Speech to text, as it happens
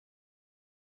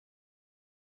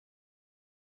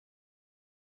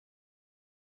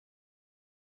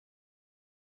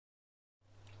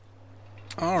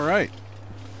Alright.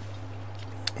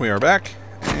 We are back,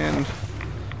 and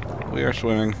we are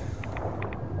swimming.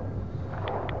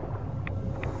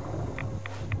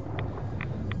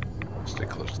 Stay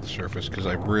close to the surface, because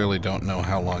I really don't know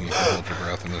how long you can hold your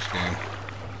breath in this game.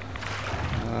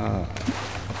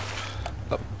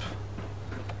 Up.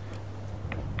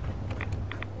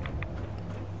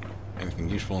 Anything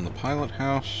useful in the pilot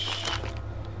house?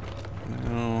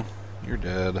 No, you're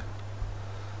dead.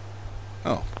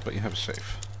 Oh, but you have a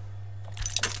safe.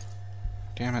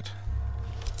 Damn it.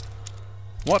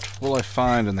 What will I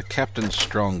find in the Captain's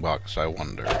Strongbox, I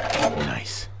wonder?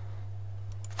 Nice.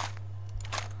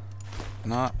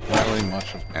 Not really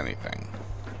much of anything.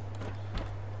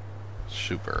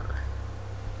 Super.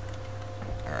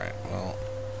 Alright, well...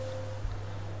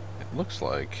 It looks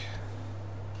like...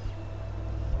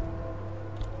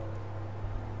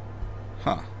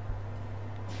 Huh.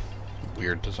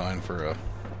 Weird design for a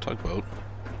tugboat.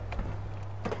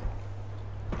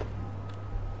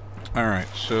 Alright,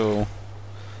 so...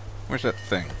 Where's that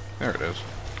thing? There it is.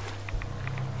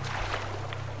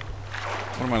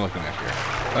 What am I looking at here?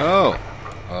 Oh!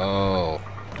 Oh.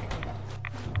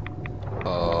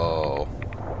 Oh.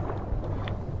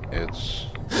 It's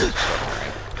a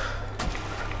submarine.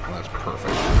 Well, that's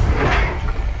perfect.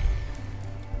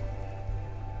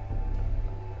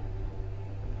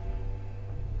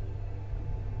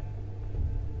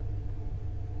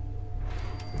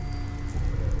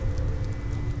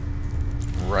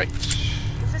 Right.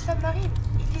 The submarine,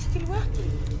 it is still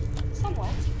working.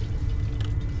 Somewhat.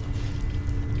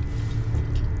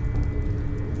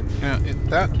 Yeah,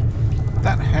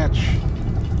 that hatch,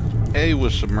 A,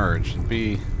 was submerged, and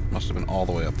B, must have been all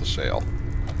the way up the sail.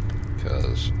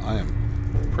 Because I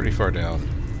am pretty far down,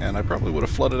 and I probably would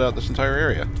have flooded out this entire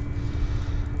area.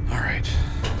 Alright.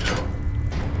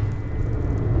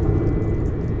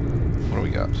 What do we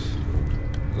got?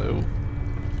 Hello?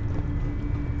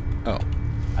 Oh.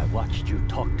 I watched you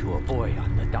talk to a boy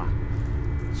on the dock.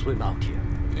 Swim out here.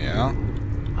 Yeah?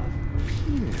 A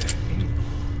pier, eh?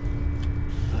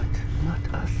 But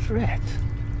not a threat.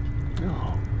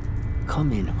 No.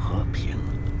 Come in, Heping.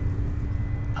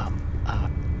 A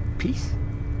peace?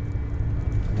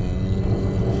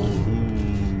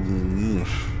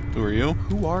 Who are you?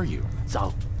 Who are you?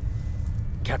 Zhao,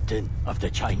 captain of the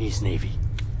Chinese Navy.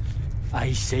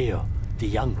 I sail the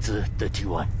Yangtze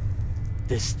 31.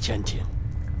 This Chentian.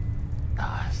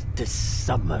 This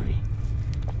submarine.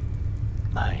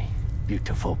 My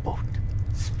beautiful boat.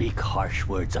 Speak harsh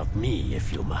words of me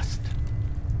if you must.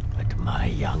 But my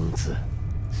Yangtze,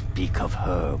 speak of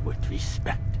her with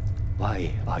respect.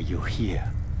 Why are you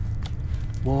here?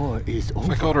 War is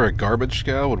over. If I called her a garbage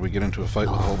scow, would we get into a fight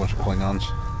with a whole bunch of Klingons?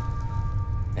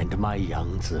 And my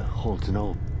Yangtze holds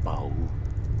no bao,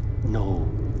 no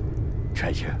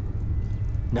treasure.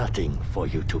 Nothing for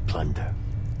you to plunder.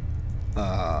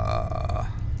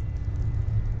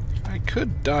 I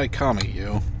could daikami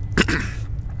you.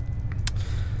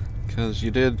 Because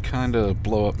you did kind of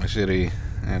blow up my city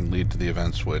and lead to the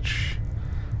events which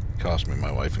cost me my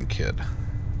wife and kid.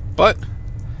 But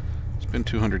it's been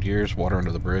 200 years, water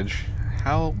under the bridge.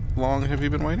 How long have you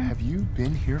been waiting? Have you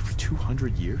been here for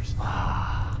 200 years?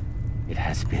 It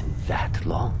has been that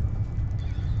long?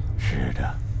 是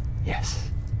的, yes.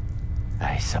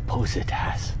 I suppose it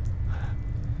has.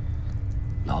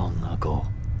 Long ago,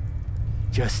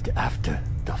 just after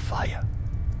the fire,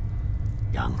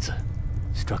 Yangtze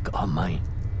struck our mine.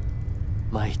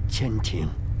 My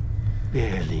Chentian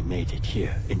barely made it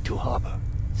here into harbor.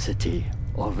 City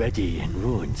already in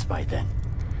ruins by then.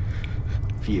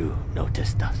 Few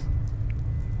noticed us.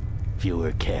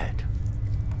 Fewer cared.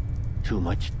 Too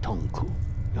much Tongku.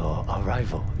 Your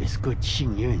arrival is good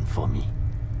Xingyun for me.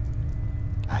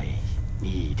 I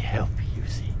need help, you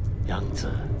see. Yangtze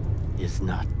is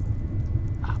not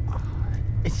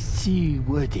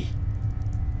seaworthy.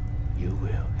 You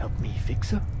will help me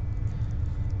fix her?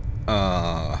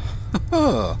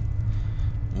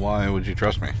 Why would you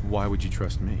trust me? Why would you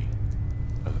trust me?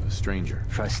 A stranger.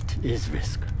 Trust is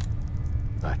risk.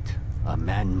 But a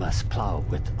man must plow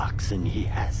with oxen he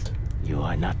has. You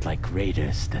are not like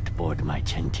raiders that board my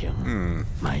Chentian.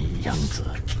 My Yangtze.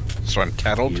 So I'm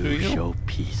cattle to you? You show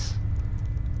peace.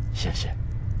 谢谢.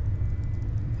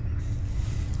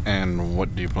 And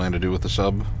what do you plan to do with the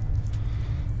sub?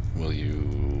 Will you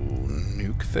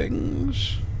nuke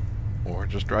things? Or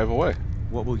just drive away?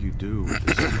 What will you do with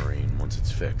the submarine once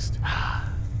it's fixed?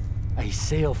 I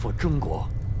sail for Zhongguo.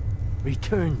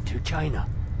 Return to China,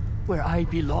 where I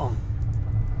belong.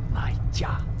 My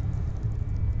jia.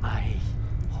 My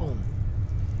home.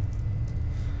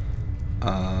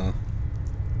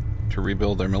 To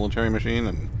rebuild their military machine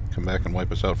and Come back and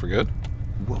wipe us out for good?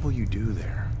 What will you do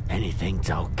there? Anything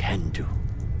Zhao can do.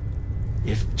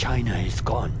 If China is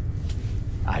gone,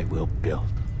 I will build,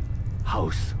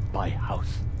 house by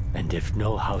house. And if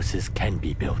no houses can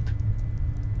be built,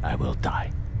 I will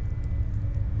die.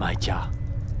 My Jia,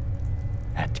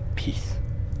 at peace.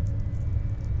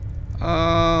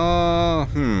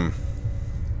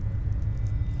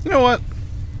 You know what?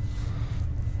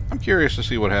 I'm curious to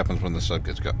see what happens when the sub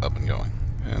gets up and going.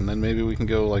 And then maybe we can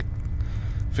go, like,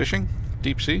 fishing?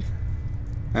 Deep sea?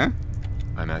 Huh?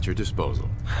 I'm at your disposal.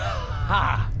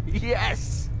 Ha!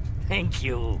 Yes! Thank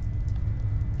you.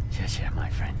 Yes, my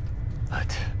friend.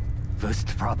 But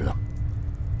first problem.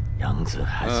 Yangtze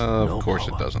has no of course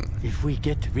power. it doesn't. If we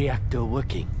get reactor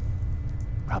working,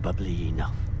 probably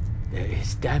enough. There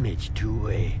is damage to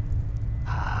a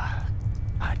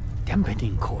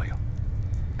dampening coil.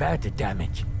 Bad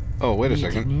damage. Oh, wait a Need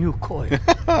second. new coil.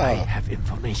 I have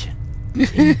information.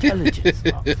 Intelligence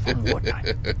from wartime.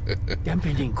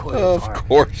 Dampening coils Of are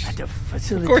course. at a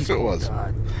facility Of course it called, was.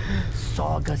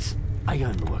 Saugus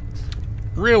Ironworks.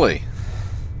 Really?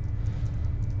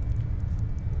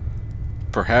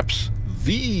 Perhaps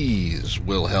these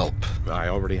will help. I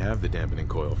already have the dampening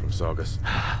coil from Saugus.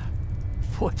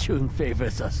 Fortune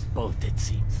favors us both, it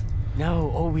seems. Now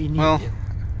all we need Well, is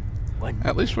one.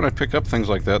 At least when I pick up things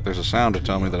like that, there's a sound to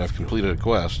tell me that I've completed a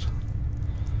quest.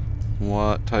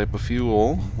 What type of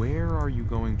fuel? Where are you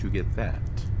going to get that?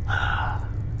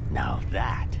 Now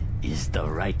that is the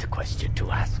right question to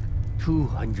ask.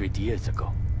 200 years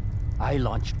ago, I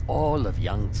launched all of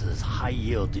Yangtze's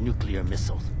high-yield nuclear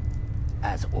missiles,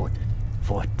 as ordered.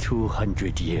 For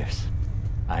 200 years,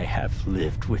 I have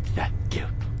lived with that guilt,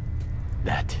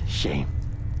 that shame.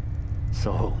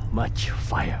 So much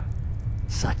fire,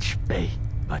 such bay,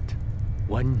 but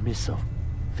one missile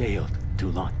failed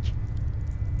to launch.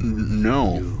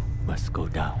 No. You must go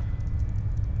down.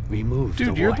 Remove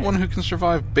Dude, the you're the warhead. one who can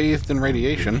survive bathed in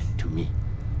radiation. Bring it to me.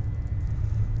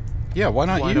 Yeah, why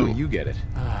not Why you? don't you get it?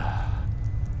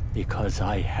 Because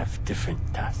I have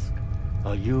different tasks.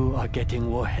 While you are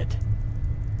getting warhead,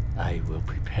 I will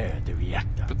prepare the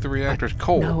reactor. But the reactor's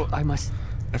cold. Now I must...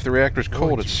 If the reactor's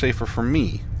cold, Would it's you? safer for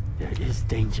me. There is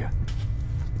danger.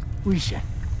 Wishen.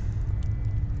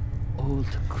 Old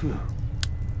crew.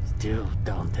 Still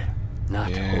down there. Not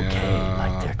okay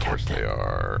like their of course captain. they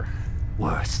are.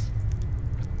 Worse.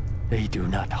 They do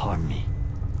not harm me.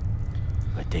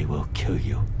 But they will kill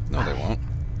you. No, they won't.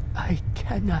 I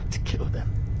cannot kill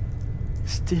them.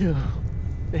 Still,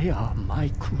 they are my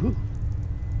crew.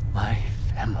 My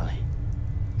family.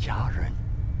 Jaren.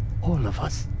 All of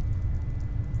us.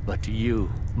 But you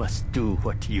must do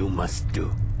what you must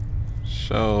do.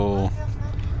 So,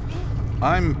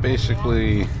 I'm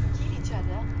basically Kill each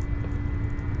other.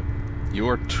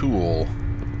 your tool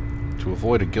to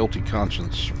avoid a guilty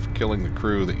conscience for killing the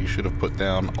crew that you should have put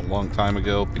down a long time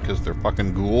ago because they're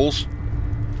fucking ghouls?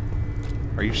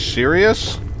 Are you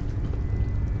serious?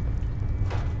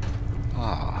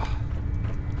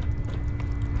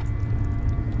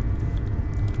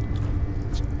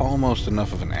 It's almost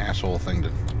enough of an asshole thing to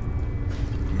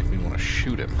make me want to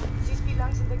shoot him. This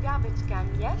belongs in the garbage can,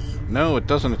 yes? No, it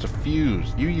doesn't. It's a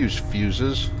fuse. You use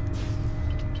fuses.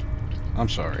 I'm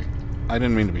sorry. I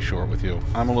didn't mean to be short with you.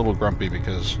 I'm a little grumpy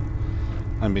because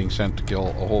I'm being sent to kill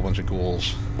a whole bunch of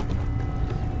ghouls.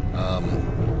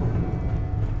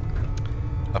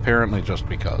 Apparently just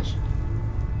because.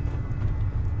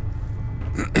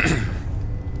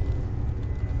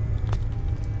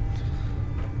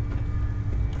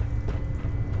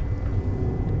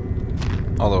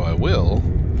 Although I will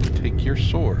take your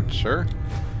sword, sir.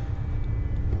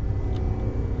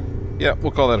 Yeah,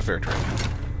 we'll call that a fair trade.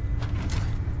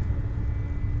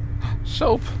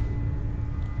 Soap.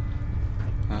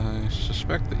 I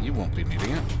suspect that you won't be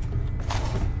needing it,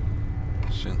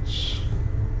 since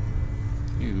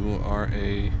you are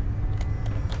a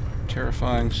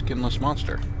terrifying skinless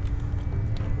monster.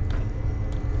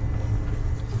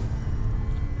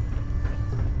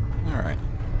 Alright.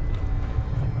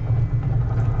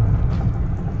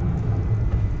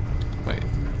 Wait,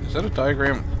 is that a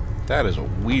diagram? That is a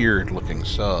weird looking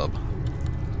sub.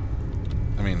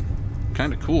 I mean,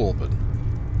 kind of cool, but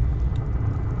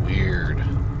weird.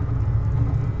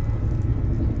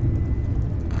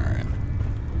 Alright.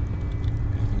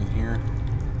 Anything in here?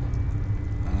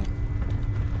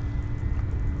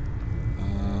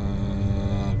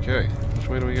 Okay, which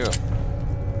way do we go?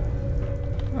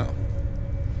 Oh.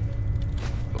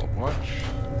 Gold watch.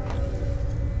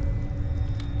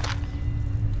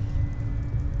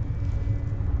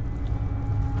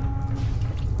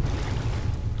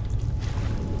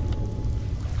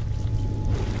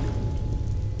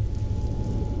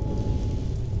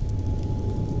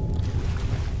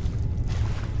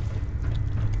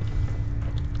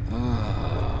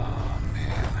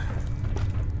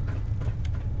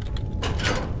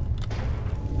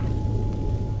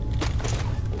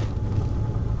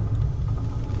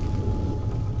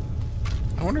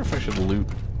 wonder if I should loot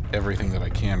everything that I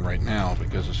can right now,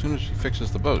 because as soon as he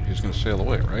fixes the boat, he's going to sail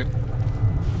away, right?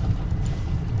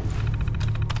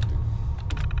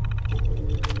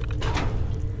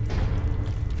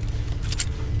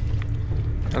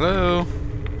 Hello?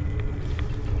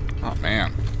 Oh,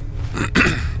 man.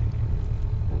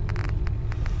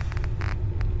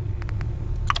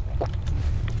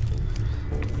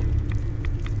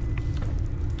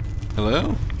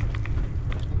 Hello?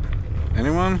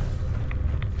 Anyone?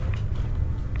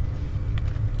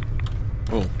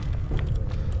 Oh.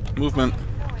 Movement.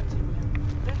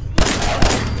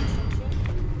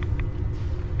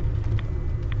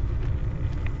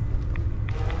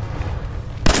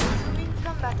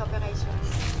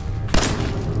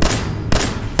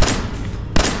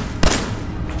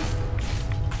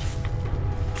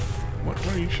 What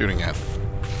are you shooting at?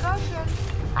 Kosher.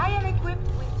 I am equipped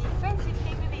with defensive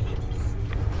capabilities.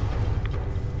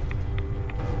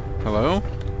 Hello?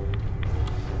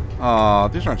 Aw,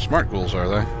 these aren't smart ghouls, are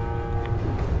they?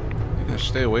 You gonna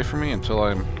stay away from me until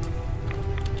I'm...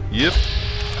 Yep.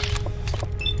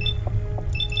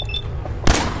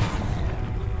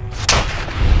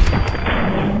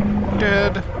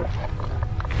 Dead.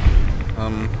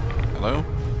 Hello?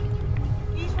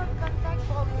 Visual contact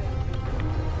broken.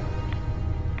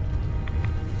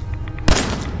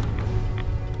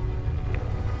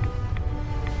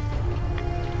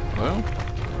 Hello?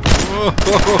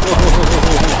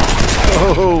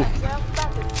 Whoa! Observe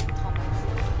battlefield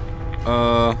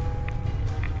traumas.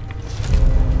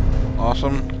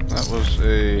 Awesome. That was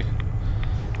a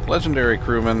legendary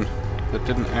crewman that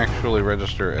didn't actually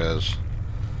register as,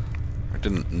 or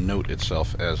didn't note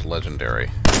itself as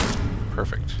legendary.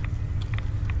 Perfect.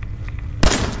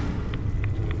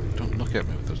 Don't look at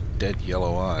me with those dead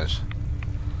yellow eyes.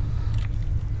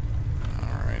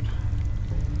 Alright.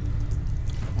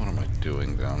 What am I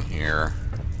doing down here?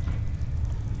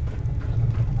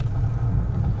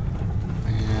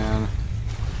 Man.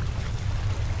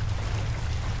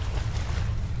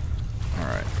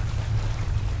 Alright.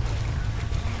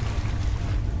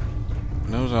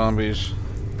 No zombies.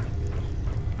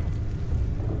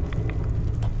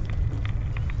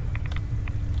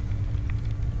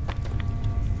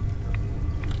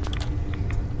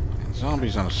 And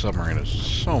zombies on a submarine is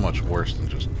so much worse than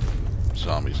just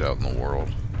zombies out in the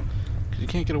world. Because you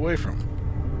can't get away from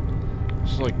them.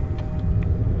 This is like...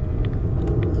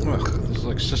 Ugh, this is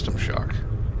like System Shock.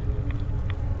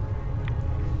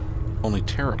 Only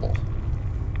terrible.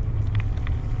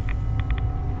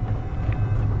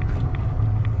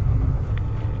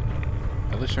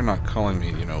 At least they're not calling me,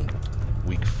 you know,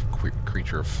 weak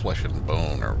creature of flesh and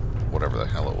bone, or whatever the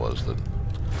hell it was that...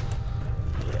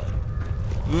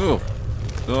 Ooh!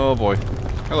 Oh boy.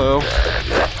 Hello.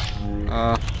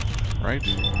 Right?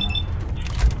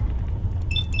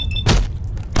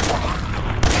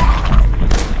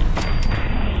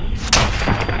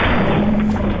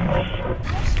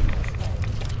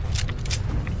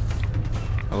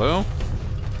 Hello?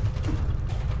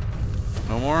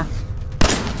 No more?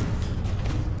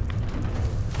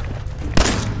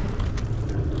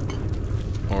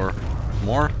 Or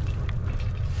more?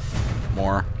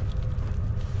 More.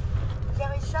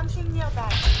 There is something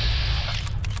nearby.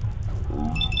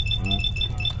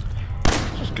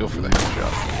 Just go for the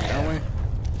headshot, shall we?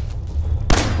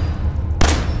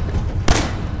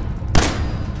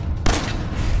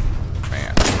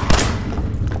 Man.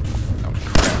 That was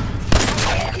crap.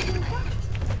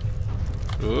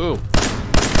 Ooh.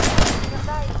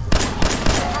 Nearby.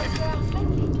 Answer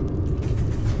friendly.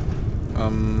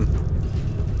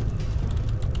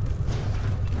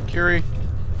 Curie.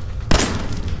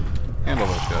 Handle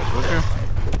those guys, will you?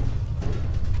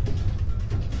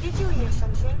 Did you hear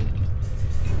something?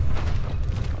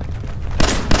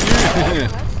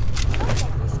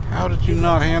 How did you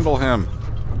not handle him?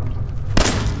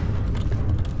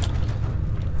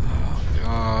 Oh,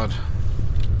 God.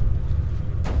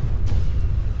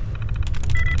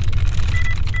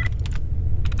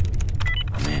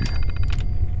 I'm in.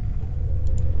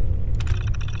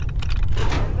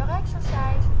 Remember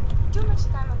exercise. Too much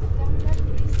time on the terminal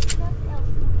is not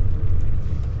healthy.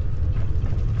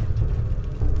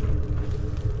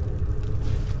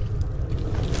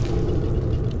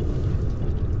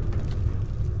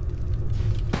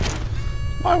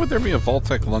 Why would there be a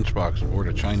Vault-Tec lunchbox aboard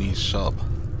a Chinese sub?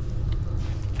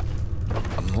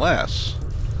 Unless...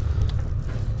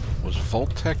 Was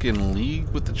Vault-Tec in league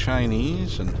with the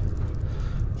Chinese and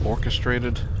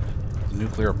orchestrated the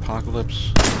nuclear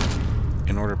apocalypse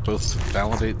in order both to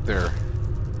validate their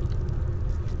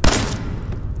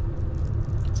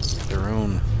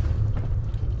own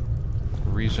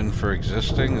reason for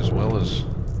existing, as well as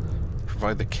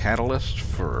provide the catalyst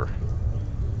for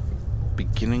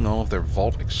beginning all of their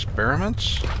vault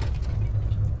experiments?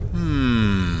 I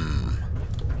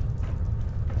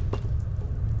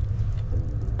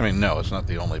mean, no, it's not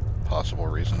the only possible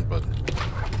reason, but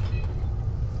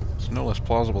it's no less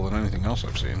plausible than anything else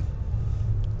I've seen.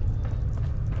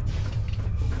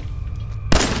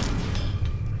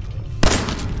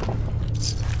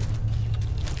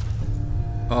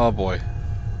 Oh boy.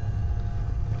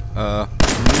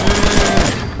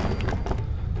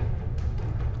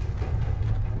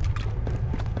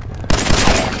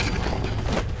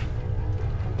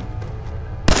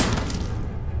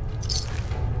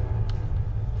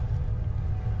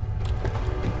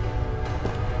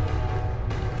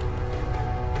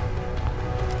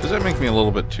 Does that make me a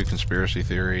little bit too conspiracy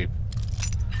theory?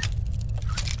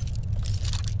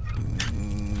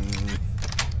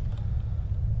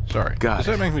 Sorry. Does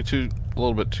that make me a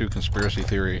little bit too conspiracy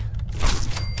theory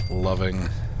loving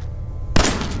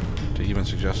to even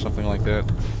suggest something like that?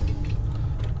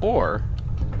 Or,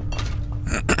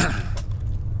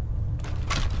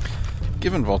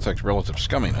 given Vault-Tec's relative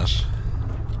scumminess,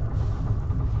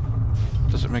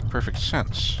 does it make perfect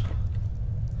sense?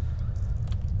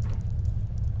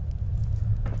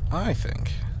 I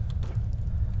think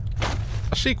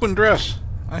a sequin dress.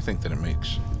 I think that it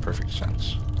makes perfect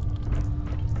sense.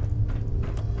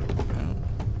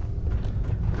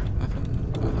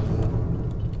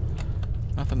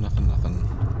 Nothing.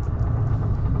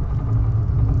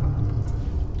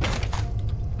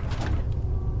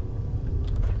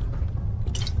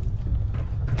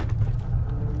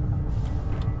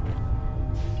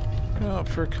 Well,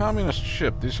 for a communist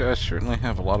ship, these guys certainly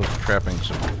have a lot of the trappings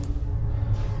of,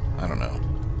 I don't know,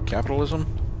 capitalism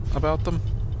about them.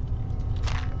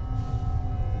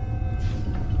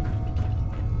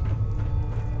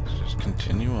 Let's just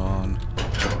continue on.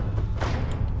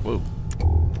 Whoa.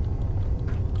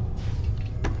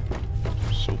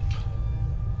 Soap.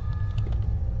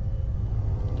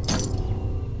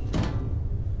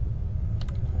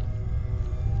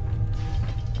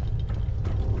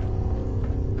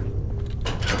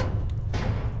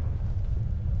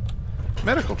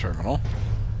 Medical terminal.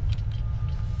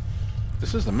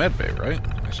 This is the med bay, right?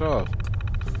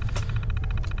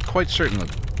 Quite certain that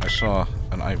I saw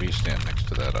an IV stand next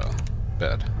to that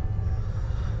bed.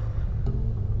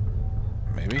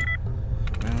 Maybe?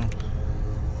 No.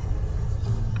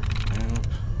 Nope.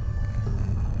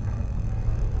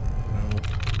 Nope.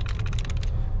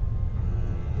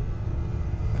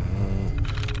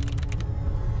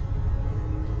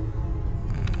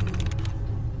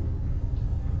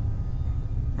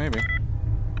 Maybe.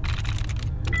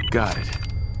 Got it.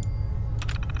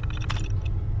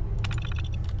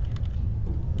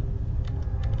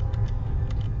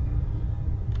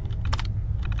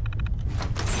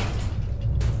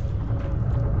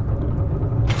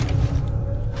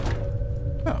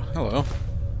 Oh, hello.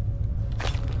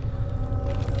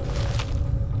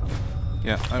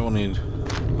 Yeah, I'll need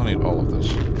all of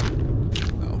this.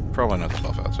 No, probably not the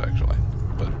buff outs actually,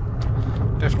 but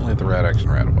definitely the Rad X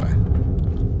and Radaway.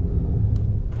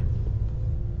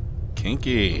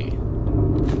 Kinky.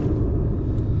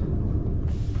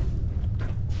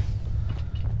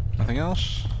 Nothing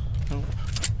else? Nope.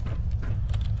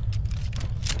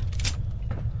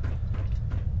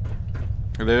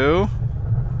 Hello?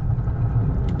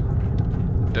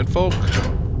 Dead folk?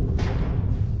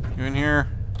 You in here?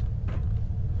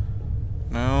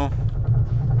 No?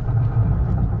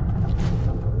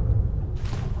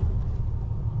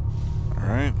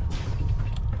 Alright.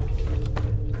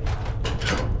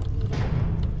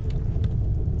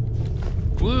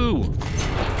 Glue!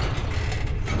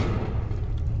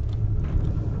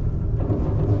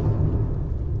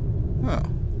 Oh,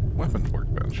 weapons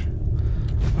workbench. I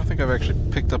don't think I've actually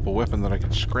picked up a weapon that I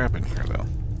could scrap in here, though.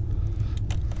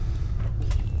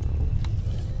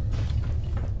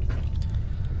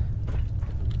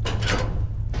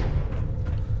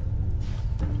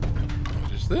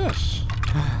 What is this?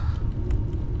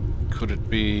 Could it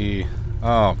be...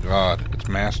 Oh, God, it's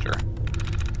master.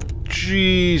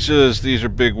 Jesus, these are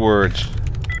big words.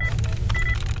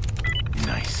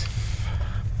 Nice.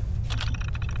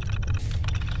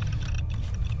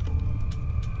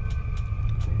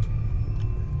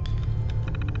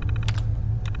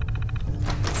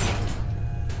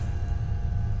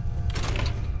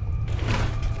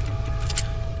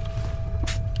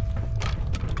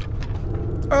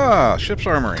 Ah, ship's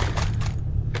armory.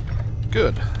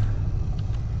 Good.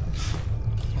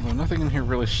 Although nothing in here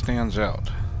really stands out.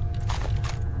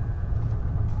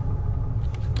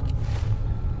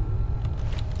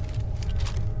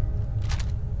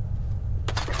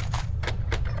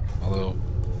 Although,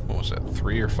 that,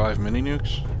 3 or 5 mini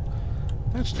nukes?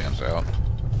 That stands out.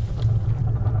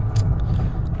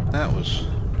 That was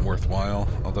worthwhile,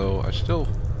 although I still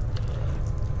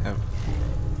have...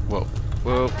 Whoa.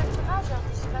 Whoa.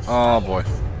 Oh, boy.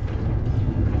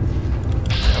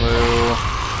 Hello.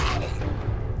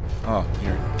 Oh,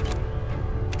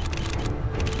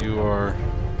 you are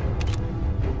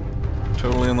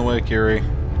totally in the way, Kiri.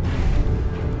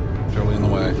 Totally in the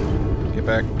way. Get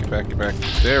back, get back, get back.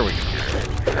 There we go.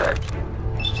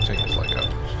 Let's just take his leg out.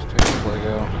 Let's just take his leg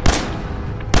out.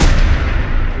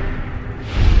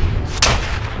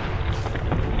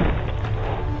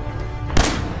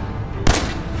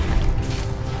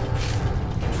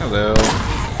 Hello.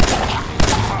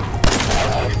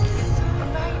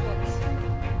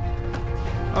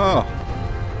 Oh.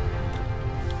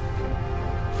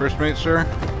 First mate, sir.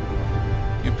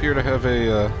 You appear to have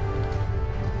a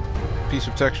piece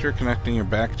of texture connecting your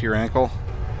back to your ankle.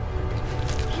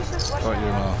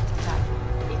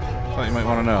 Thought you might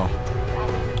want to know.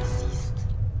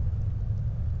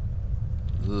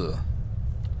 Ugh.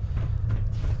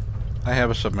 I have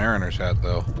a Submariner's hat,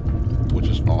 though, which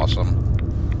is awesome.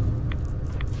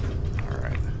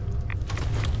 Alright.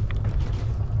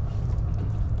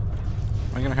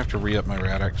 Am I gonna have to re-up my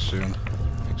Radix soon?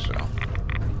 I think so.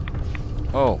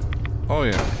 Oh. Oh,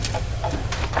 yeah.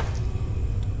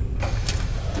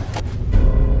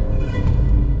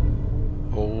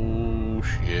 Oh,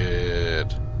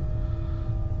 shit.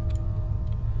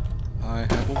 I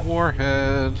have a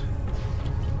warhead.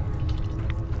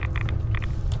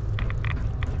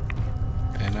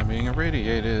 And I'm being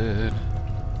irradiated.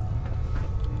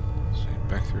 Let's see,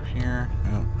 back through here.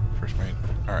 Oh, first mate.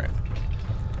 Alright.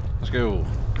 Let's go.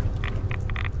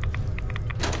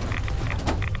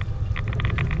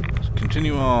 Let's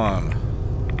continue on.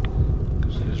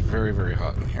 Because it is very, very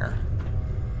hot in here.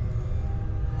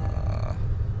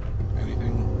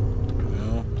 Anything?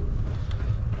 No.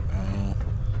 No.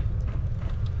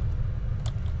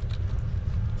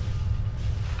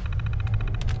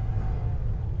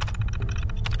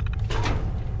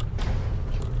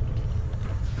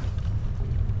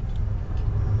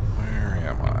 Where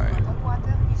am I?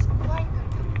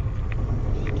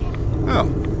 Oh,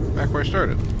 back where I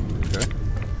started. Okay.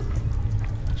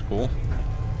 That's cool.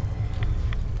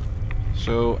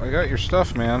 So, I got your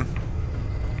stuff, man.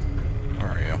 Where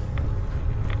are you?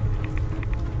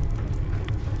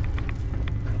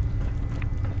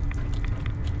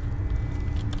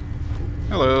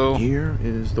 Hello. Here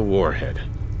is the warhead.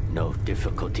 No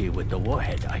difficulty with the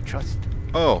warhead, I trust.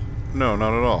 Oh, no,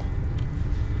 not at all.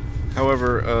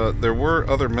 However, there were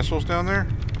other missiles down there,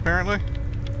 apparently.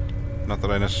 Not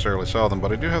that I necessarily saw them,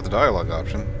 but I do have the dialogue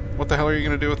option. What the hell are you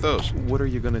going to do with those? What are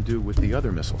you going to do with the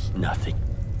other missiles? Nothing.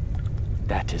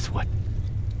 That is what.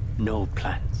 No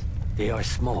plans. They are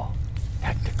small,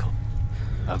 tactical,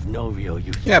 of no real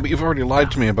use. Yeah, but you've already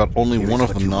lied to me about only Here's one of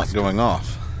what them you not must going do.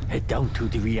 off. Head down to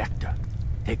the reactor.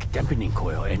 Take dampening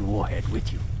coil and warhead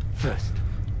with you. First,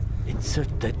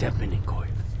 insert the dampening coil.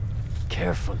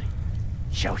 Carefully.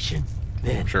 Xiaoxin.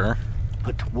 Then, Sure.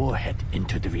 put warhead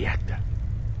into the reactor.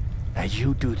 As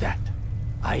you do that,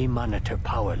 I monitor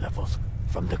power levels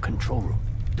from the control room.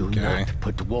 Do Okay. not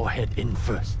put warhead in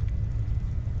first.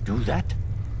 Do that?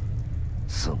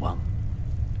 死亡.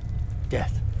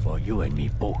 Death for you and me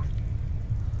both.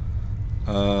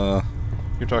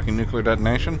 You're talking nuclear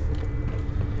detonation?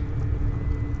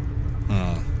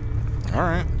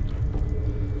 Alright.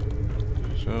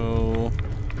 So,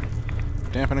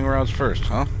 dampening rods first,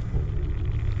 huh?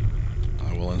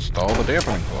 I will install the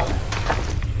dampening coil.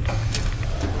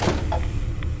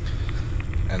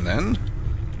 And then,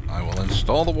 I will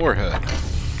install the warhead.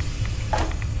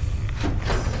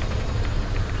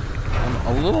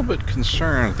 I'm a little bit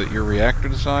concerned that your reactor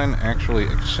design actually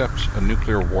accepts a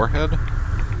nuclear warhead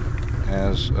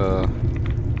as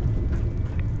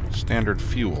standard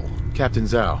fuel. Captain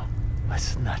Zhao.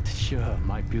 Was not sure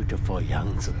my beautiful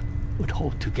Yangtze would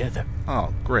hold together.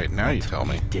 Oh, great. Now you tell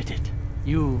me. We did it.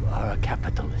 You are a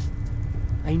capitalist.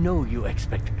 I know you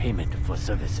expect payment for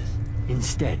services.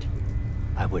 Instead,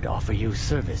 I would offer you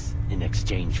service in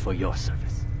exchange for your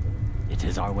service. It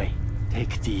is our way.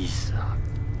 Take these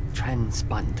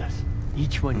transponders.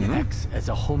 Each one acts as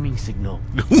a homing signal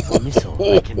for a missile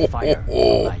I can fire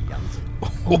from my Yangtze.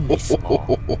 Only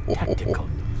small, tactical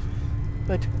use.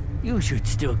 But you should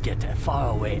still get as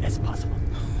far away as possible.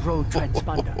 Throw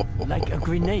transponder like a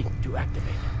grenade to activate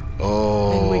it.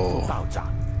 Then wait for Oh. Baoza.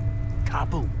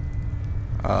 Kaboom.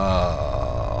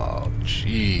 Oh,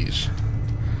 jeez.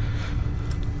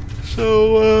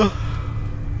 So,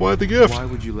 why the gift? Why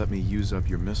would you let me use up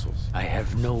your missiles? I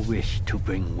have no wish to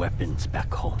bring weapons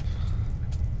back home.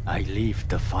 I leave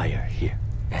the fire here,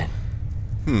 and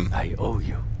I owe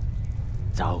you.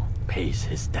 Zhao pays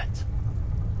his debt.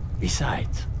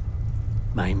 Besides,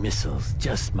 my missiles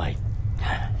just might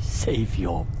save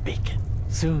your bacon.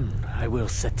 Soon I will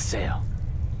set sail.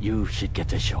 You should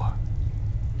get ashore.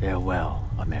 Farewell,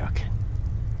 American.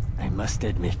 I must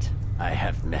admit, I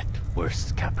have met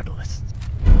worse capitalists.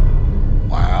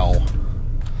 Wow.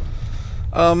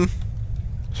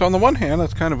 So on the one hand,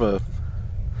 that's kind of a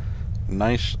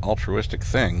nice altruistic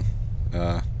thing,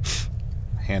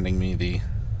 handing me the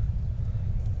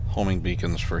homing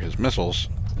beacons for his missiles.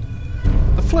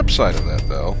 The flip side of that,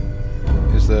 though,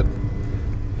 is that,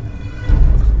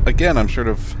 again, I'm sort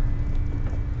of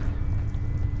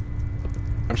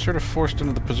forced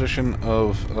into the position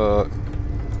of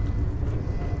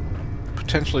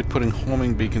potentially putting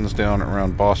homing beacons down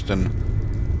around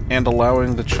Boston and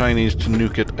allowing the Chinese to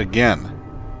nuke it again.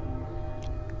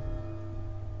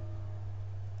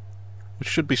 Which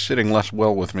should be sitting less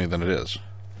well with me than it is.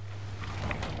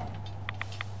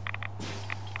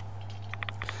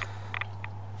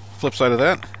 Flip side of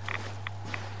that,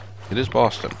 it is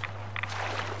Boston.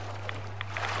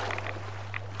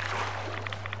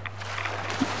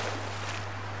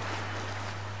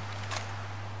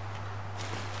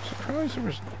 Surprised there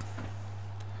was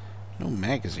no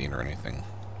magazine or anything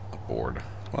aboard.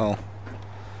 Well,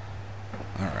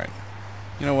 alright.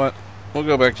 You know what? We'll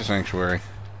go back to Sanctuary.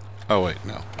 Oh wait,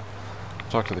 no.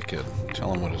 Talk to the kid.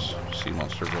 Tell him what his sea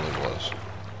monster really was.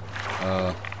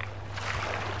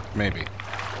 Maybe.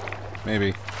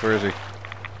 Maybe. Where is he?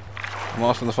 I'm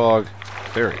lost in the fog.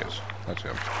 There he is. That's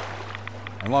him.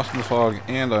 I'm lost in the fog,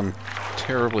 and I'm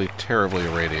terribly, terribly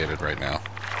irradiated right now.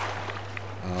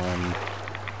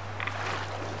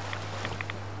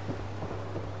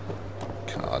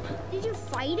 God. Did you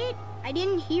fight it? I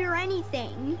didn't hear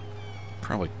anything.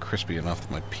 Probably crispy enough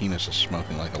that my penis is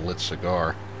smoking like a lit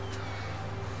cigar.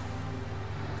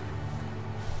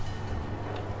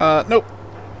 Nope.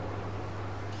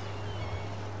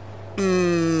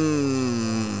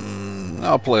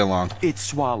 I'll play along. It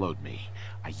swallowed me.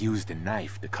 I used a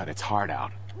knife to cut its heart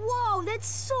out. Whoa, that's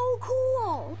so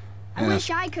cool. I wish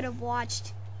I could have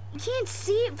watched. You can't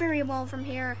see it very well from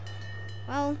here.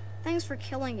 Well, thanks for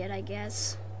killing it, I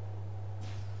guess.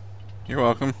 You're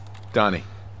welcome. Donny.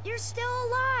 You're still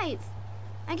alive.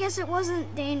 I guess it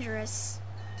wasn't dangerous.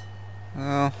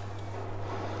 Well,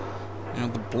 you know,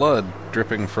 the blood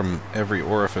dripping from every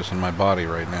orifice in my body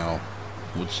right now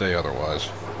would say otherwise.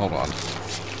 Hold on.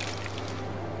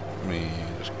 Let me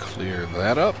just clear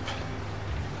that up.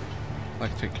 I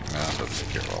can take you now. Let's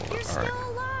take care of all of You're it. still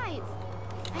Alright. alive.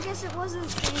 I guess it wasn't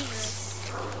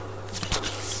dangerous.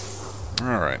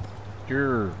 Alright.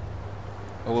 You're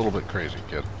a little bit crazy,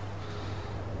 kid.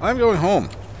 I'm going home.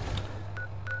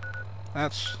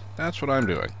 That's what I'm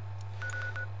doing.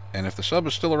 And if the sub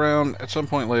is still around, at some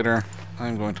point later,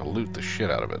 I'm going to loot the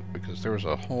shit out of it, because there was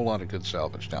a whole lot of good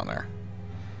salvage down there.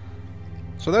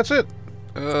 So that's it.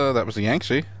 That was the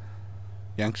Yangtze.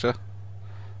 Yangtze.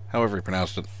 However you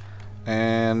pronounced it.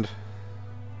 And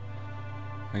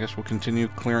I guess we'll continue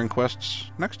clearing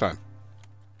quests next time.